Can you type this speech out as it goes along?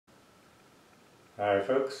Hi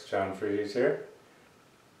folks, John Freeze here.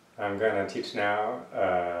 I'm going to teach now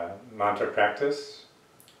a mantra practice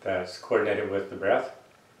that's coordinated with the breath,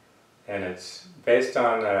 and it's based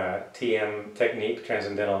on a TM technique,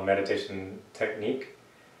 Transcendental Meditation Technique,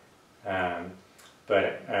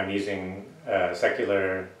 but I'm using a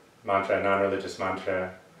secular mantra, non-religious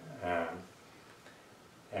mantra,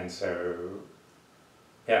 and so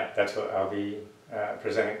yeah, that's what I'll be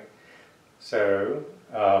presenting. So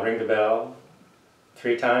I'll ring the bell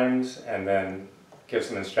 3 times and then give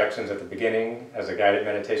some instructions at the beginning as a guided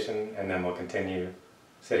meditation, and then we'll continue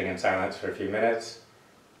sitting in silence for a few minutes,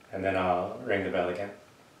 and then I'll ring the bell again.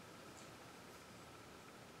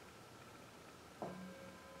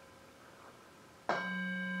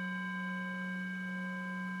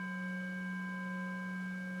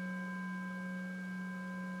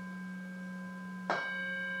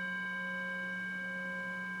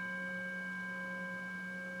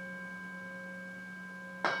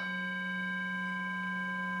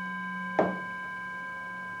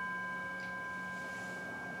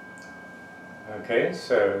 Okay,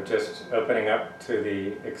 so just opening up to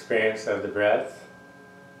the experience of the breath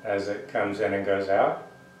as it comes in and goes out.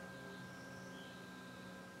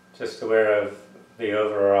 Just aware of the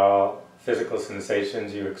overall physical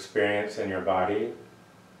sensations you experience in your body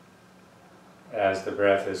as the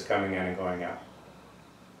breath is coming in and going out.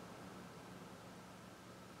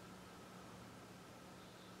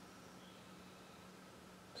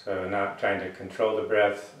 So not trying to control the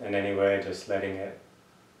breath in any way, just letting it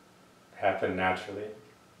happen naturally.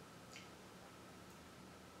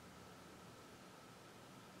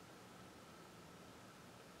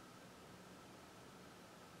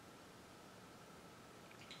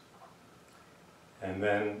 And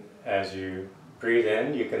then as you breathe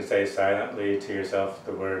in, you can say silently to yourself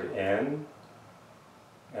the word in,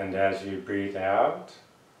 and as you breathe out,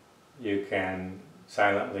 you can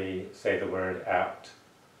silently say the word out.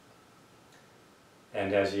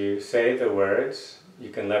 And as you say the words, you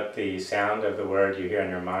can let the sound of the word you hear in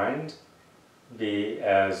your mind be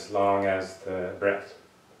as long as the breath.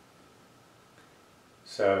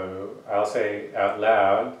 So I'll say out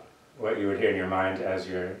loud what you would hear in your mind as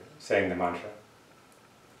you're saying the mantra.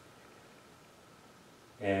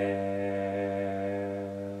 In,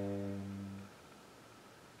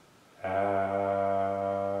 out,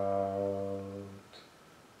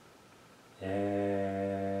 in,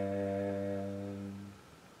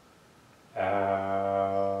 out.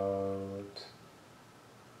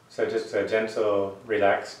 So just a gentle,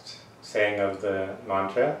 relaxed saying of the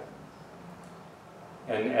mantra.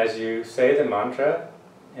 And as you say the mantra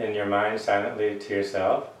in your mind silently to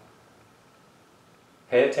yourself,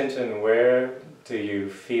 pay attention, where do you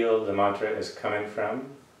feel the mantra is coming from?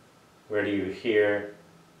 Where do you hear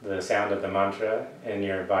the sound of the mantra in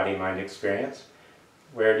your body-mind experience?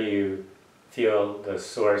 Where do you feel the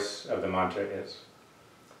source of the mantra is?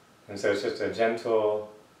 And so it's just a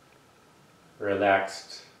gentle,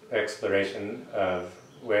 relaxed exploration of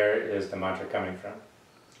where is the mantra coming from.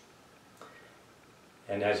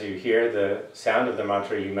 And as you hear the sound of the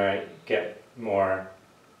mantra, you might get more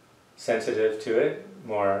sensitive to it,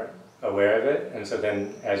 more aware of it, and so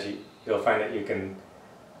then you'll find that you can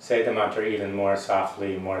say the mantra even more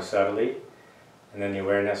softly, more subtly, and then the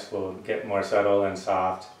awareness will get more subtle and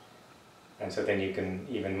soft, and so then you can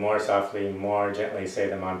even more softly, more gently say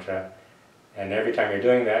the mantra, and every time you're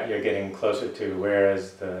doing that, you're getting closer to where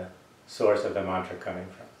is the source of the mantra coming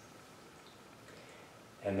from.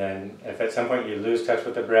 And then if at some point you lose touch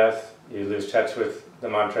with the breath, you lose touch with the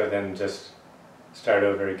mantra, then just start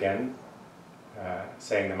over again,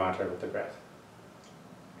 saying the mantra with the breath.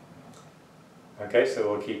 Okay,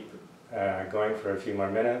 so we'll keep going for a few more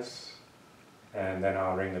minutes, and then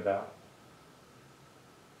I'll ring the bell.